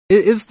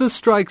Is the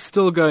strike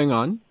still going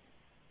on?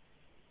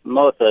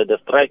 No, sir, the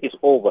strike is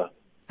over.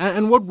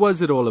 And what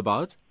was it all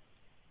about?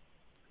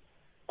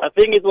 I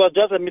think it was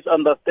just a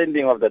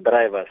misunderstanding of the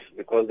drivers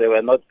because they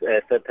were not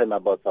certain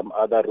about some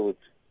other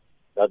routes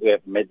that we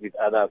have met with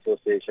other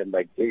associations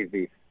like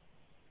JV.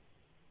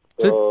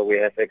 So we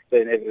have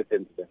explained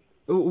everything to them.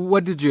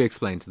 What did you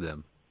explain to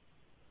them?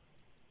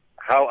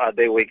 How are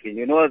they working?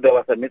 You know, there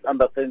was a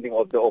misunderstanding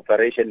of the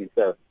operation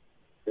itself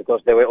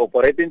because they were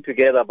operating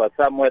together, but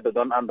somewhere they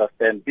don't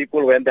understand.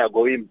 People, when they are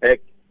going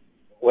back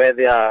where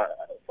they are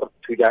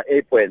to their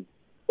airplane,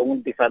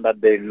 only find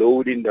that they're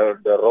loading the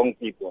wrong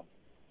people.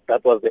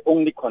 That was the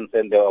only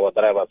concern that our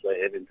drivers were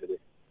having today.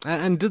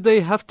 And did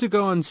they have to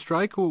go on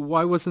strike, or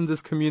why wasn't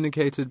this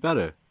communicated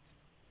better?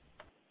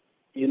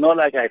 You know,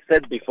 like I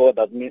said before,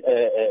 that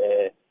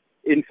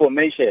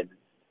information,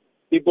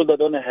 people that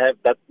don't have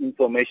that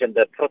information,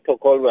 the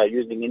protocol we are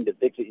using in the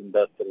taxi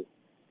industry,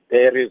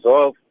 they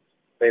resolve,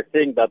 they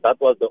think that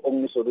was the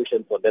only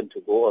solution for them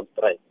to go on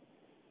strike.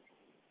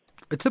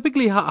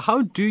 Typically,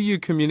 how do you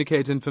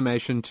communicate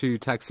information to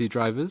taxi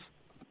drivers?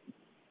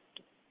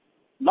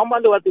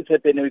 Normally what is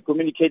happening, we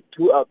communicate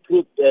to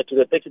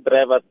the taxi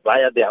drivers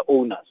via their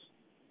owners.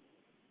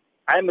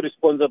 I'm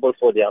responsible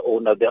for their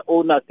owners. Their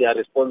owners, they are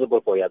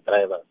responsible for their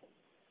drivers.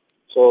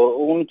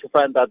 So only to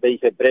find that there is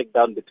a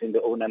breakdown between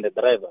the owner and the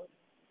driver.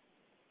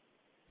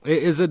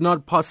 Is it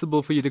not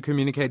possible for you to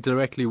communicate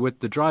directly with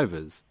the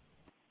drivers?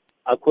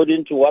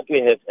 According to what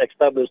we have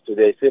established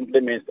today, simply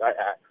means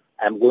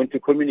I'm going to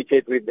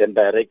communicate with them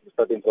directly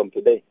starting from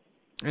today.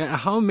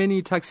 How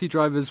many taxi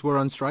drivers were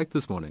on strike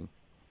this morning?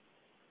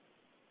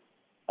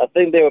 I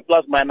think they were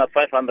plus minus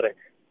 500.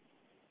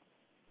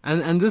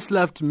 And this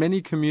left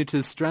many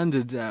commuters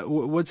stranded.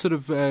 What sort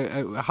of,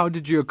 how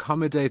did you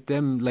accommodate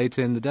them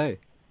later in the day?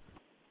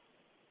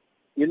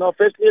 You know,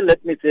 firstly,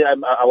 let me say I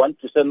want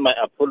to send my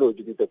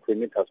apology to the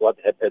commuters what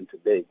happened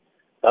today.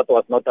 That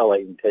was not our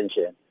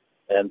intention.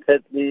 And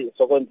thirdly,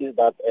 secondly,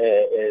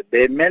 that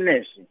they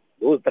managed,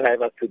 those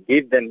drivers, to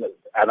give them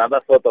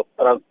another sort of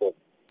transport.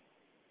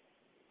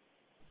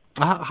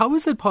 How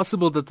is it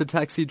possible that the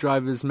taxi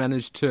drivers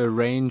managed to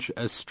arrange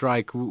a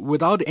strike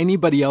without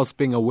anybody else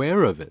being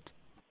aware of it?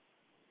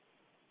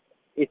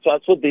 It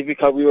was so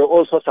difficult. We were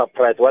also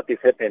surprised what is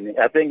happening.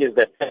 I think it's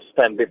the first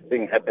time this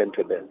thing happened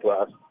to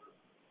us.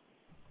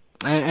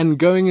 And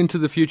going into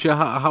the future,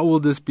 how will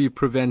this be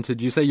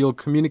prevented? You say you'll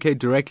communicate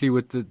directly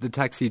with the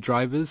taxi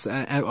drivers.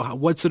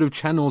 What sort of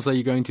channels are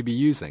you going to be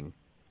using?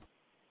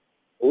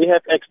 We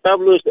have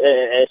established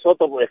a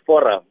sort of a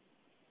forum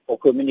for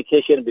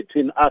communication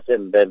between us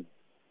and them.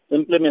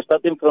 Simply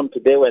starting from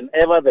today,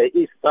 whenever there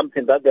is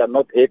something that they are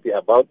not happy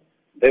about,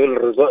 they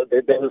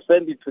will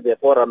send it to the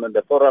forum, and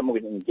the forum will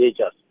engage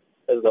us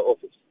as the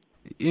office.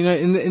 You know,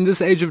 in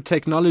this age of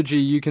technology,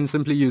 you can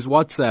simply use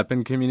WhatsApp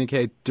and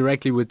communicate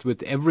directly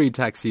with every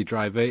taxi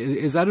driver.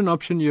 Is that an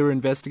option you're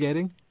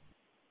investigating?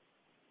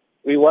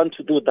 We want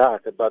to do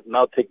that, but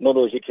now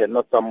technology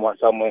cannot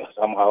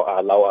somehow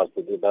allow us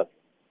to do that.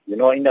 You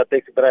know, in the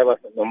taxi drivers,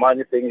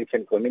 normally thing you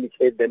can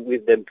communicate them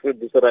with them through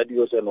these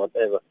radios and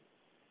whatever.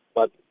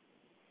 But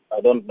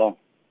I don't know.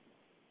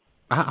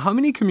 How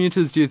many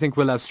commuters do you think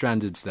we'll have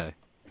stranded today?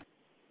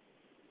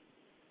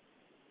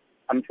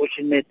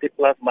 Unfortunately,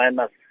 plus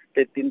minus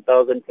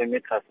 13,000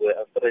 commuters were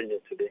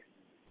stranded today.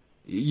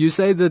 You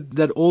say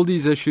that all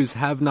these issues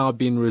have now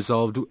been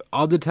resolved.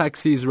 Are the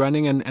taxis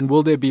running, and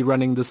will they be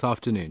running this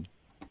afternoon?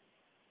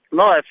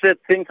 No, I said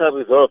things are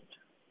resolved.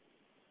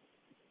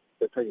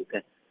 That's how you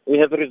can. We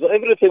have resolved.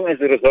 Everything is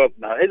resolved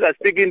now. As I'm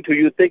speaking to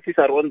you, taxis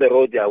are on the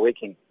road. They are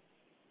working.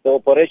 The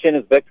operation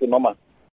is back to normal.